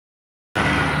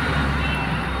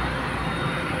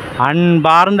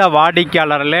அன்பார்ந்த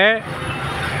வாடிக்கையாளர்களே,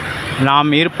 நாம்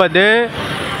இருப்பது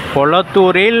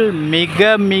கொளத்தூரில் மிக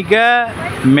மிக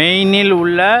மெயினில்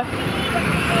உள்ள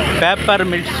பேப்பர்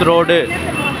மில்ஸ் ரோடு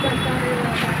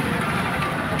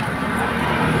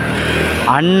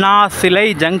அண்ணா சிலை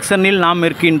ஜங்ஷனில் நாம்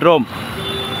இருக்கின்றோம்.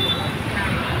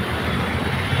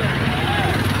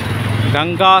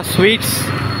 கங்கா ஸ்வீட்ஸ்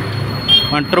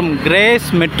மற்றும் கிரேஸ்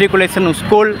மெட்ரிகுலேஷன்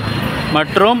ஸ்கூல்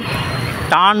மற்றும்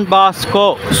டான் பாஸ்கோ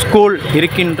ஸ்கூல்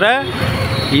இருக்கின்ற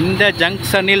இந்த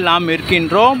ஜங்ஷனில் நாம்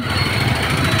இருக்கின்றோம்.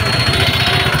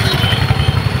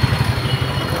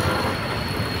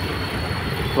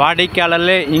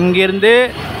 வாடிக்கையாளர்களே, இங்கிருந்து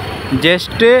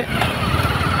ஜஸ்ட்டு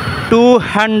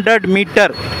 200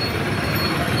 மீட்டர்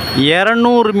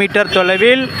 200 மீட்டர்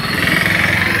தொலைவில்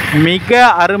மிக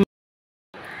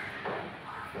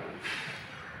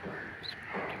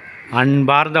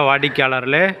அன்பார்ந்த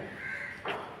வாடிக்கையாளர்களே,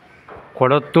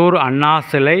 கொளத்தூர் அண்ணா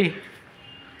சிலை,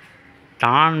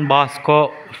 டான் பாஸ்கோ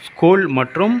ஸ்கூல்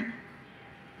மற்றும்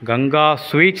கங்கா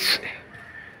ஸ்வீட்ஸ்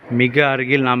மிக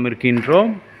அருகில் நாம்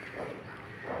இருக்கின்றோம்.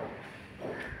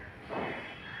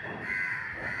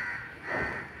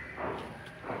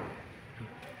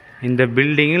 இந்த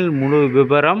பில்டிங்கில் முழு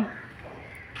விபரம்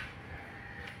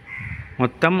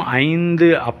மொத்தம் 5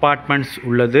 அப்பார்ட்மெண்ட்ஸ்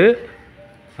உள்ளது.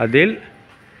 அதில்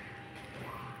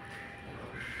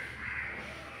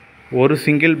ஒரு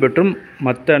சிங்கிள் பெட்ரூம்,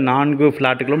 மற்ற 4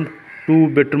 ஃப்ளாட்டுகளும் 2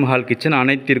 பெட்ரூம் ஹால் கிச்சன்,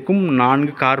 அனைத்திற்கும்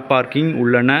 4 கார் பார்க்கிங்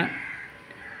உள்ளன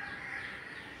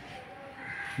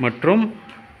மற்றும்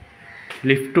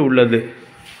லிஃப்ட் உள்ளது.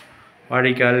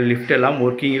 வாடிக்கையாளர் லிஃப்ட் எல்லாம்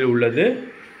ஒர்க்கிங்கில் உள்ளது.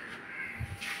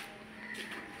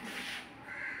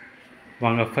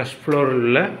 வாங்க ஃபர்ஸ்ட் ஃப்ளோரில்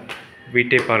உள்ள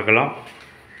வீட்டை பார்க்கலாம்.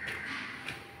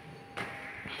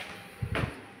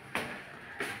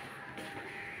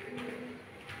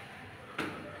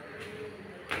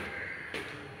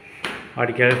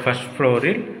 வாடிக்கையாளர் ஃபர்ஸ்ட்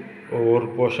ஃப்ளோரில் ஒரு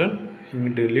போர்ஷன்,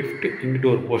 இங்கிட்டு லிஃப்ட், இங்கிட்டு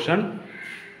ஒரு போர்ஷன்.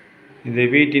 இந்த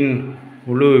வீட்டின்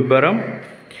முழு விபரம்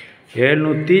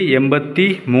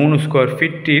 783 ஸ்கொயர்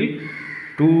ஃபீட்டில்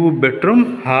 2 bedroom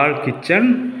hall kitchen,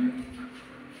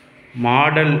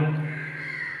 model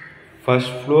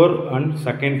first floor and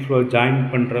second floor join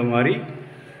பண்ணுற மாதிரி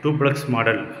டூப்ளெக்ஸ்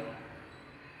மாடல்.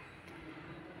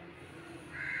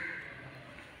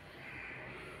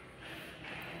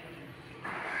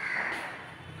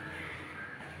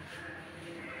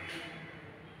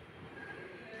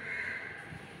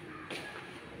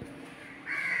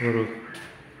 ஒரு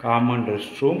காமன்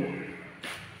ரெஸ்ட் ரூம்,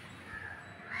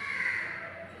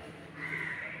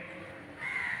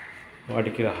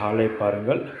 வாடிக்கிற ஹாலை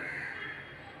பாருங்கள்.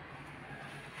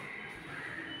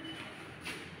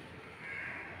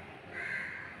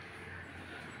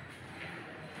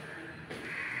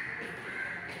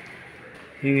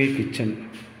 இங்கே கிச்சன்,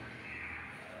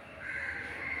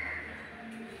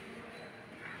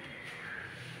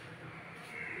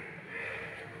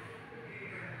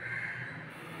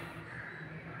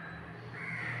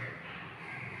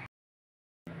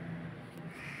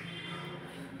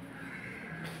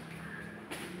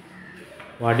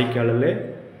 வாடிக்கையாளர்களே,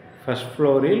 ஃபர்ஸ்ட்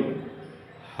ஃப்ளோரில்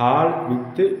ஹால்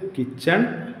வித் கிச்சன்,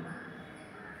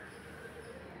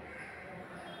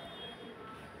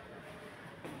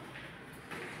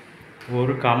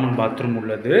 ஒரு காமன் பாத்ரூம்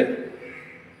உள்ளது.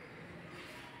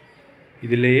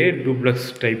 இதிலேயே டூப்ளெக்ஸ்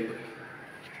டைப்.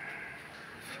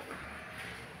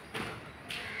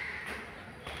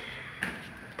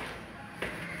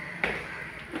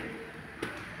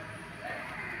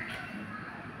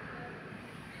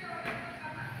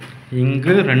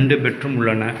 இங்கு 2 பெட்ரூம்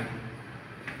உள்ளன.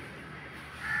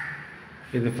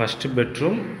 இது ஃபர்ஸ்ட்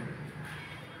பெட்ரூம்.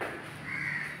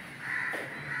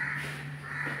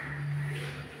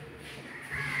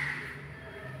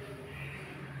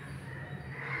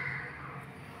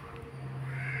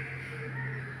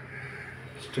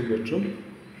 பெட்ரூம்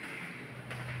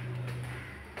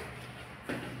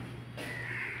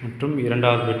மற்றும்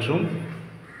 2வது பெட்ரூம்.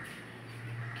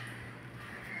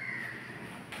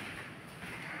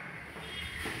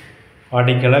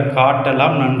 வாடிக்கையாளர்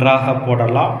காட்டெல்லாம் நன்றாக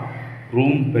போடலாம்.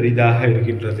 ரூம் பெரிதாக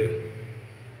இருக்கின்றது.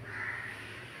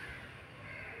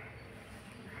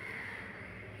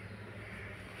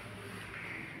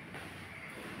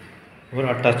 ஒரு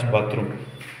attach bathroom.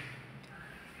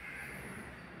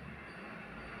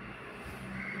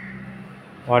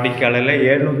 வாடிக்கையாளரில்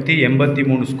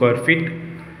 783 square feet,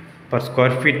 per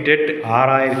square feet rate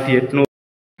 6800.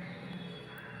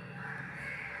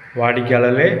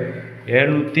 வாடிக்கையாளரில்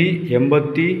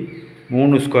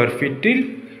 783 square ஃபீட்டில்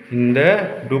இந்த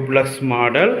duplex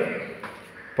model,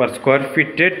 per square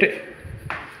feet rate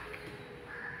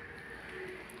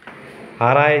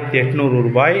 6800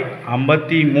 ரூபாய்.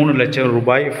 53 லட்சம்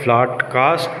ரூபாய் flat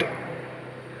cost.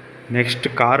 Next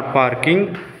car parking,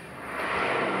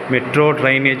 metro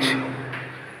drainage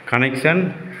connection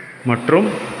மற்றும்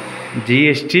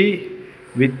ஜிஎஸ்டி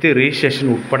வித்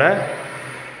ரிஜிஸ்ட்ரேஷன் உட்பட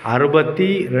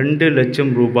 62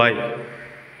 லட்சம் ரூபாய்.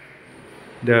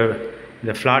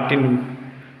 இந்த ஃப்ளாட்டின்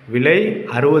விலை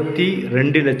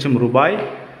 62 லட்சம் ரூபாய்.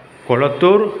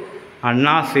 கொளத்தூர்,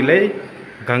 அண்ணா சிலை,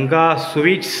 கங்கா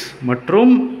ஸ்வீட்ஸ்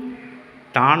மற்றும்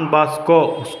டான் பாஸ்கோ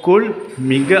ஸ்கூல்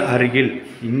மிக அருகில்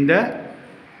இந்த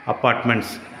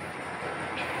அப்பார்ட்மெண்ட்ஸ்.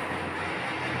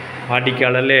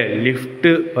 வாடிக்கையாளர்களே, லிஃப்ட்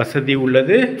வசதி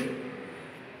உள்ளது,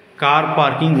 கார்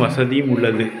பார்க்கிங் வசதியும்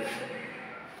உள்ளது.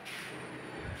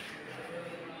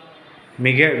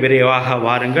 மிக விரைவாக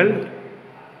வாருங்கள்.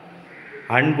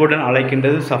 அன்புடன்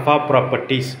அழைக்கின்றது சஃபா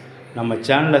ப்ராப்பர்ட்டிஸ். நம்ம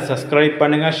சேனலை சப்ஸ்கிரைப்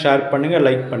பண்ணுங்கள், ஷேர் பண்ணுங்கள்,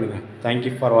 லைக் பண்ணுங்கள்.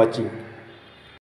 தேங்க்யூ ஃபார் வாட்சிங்.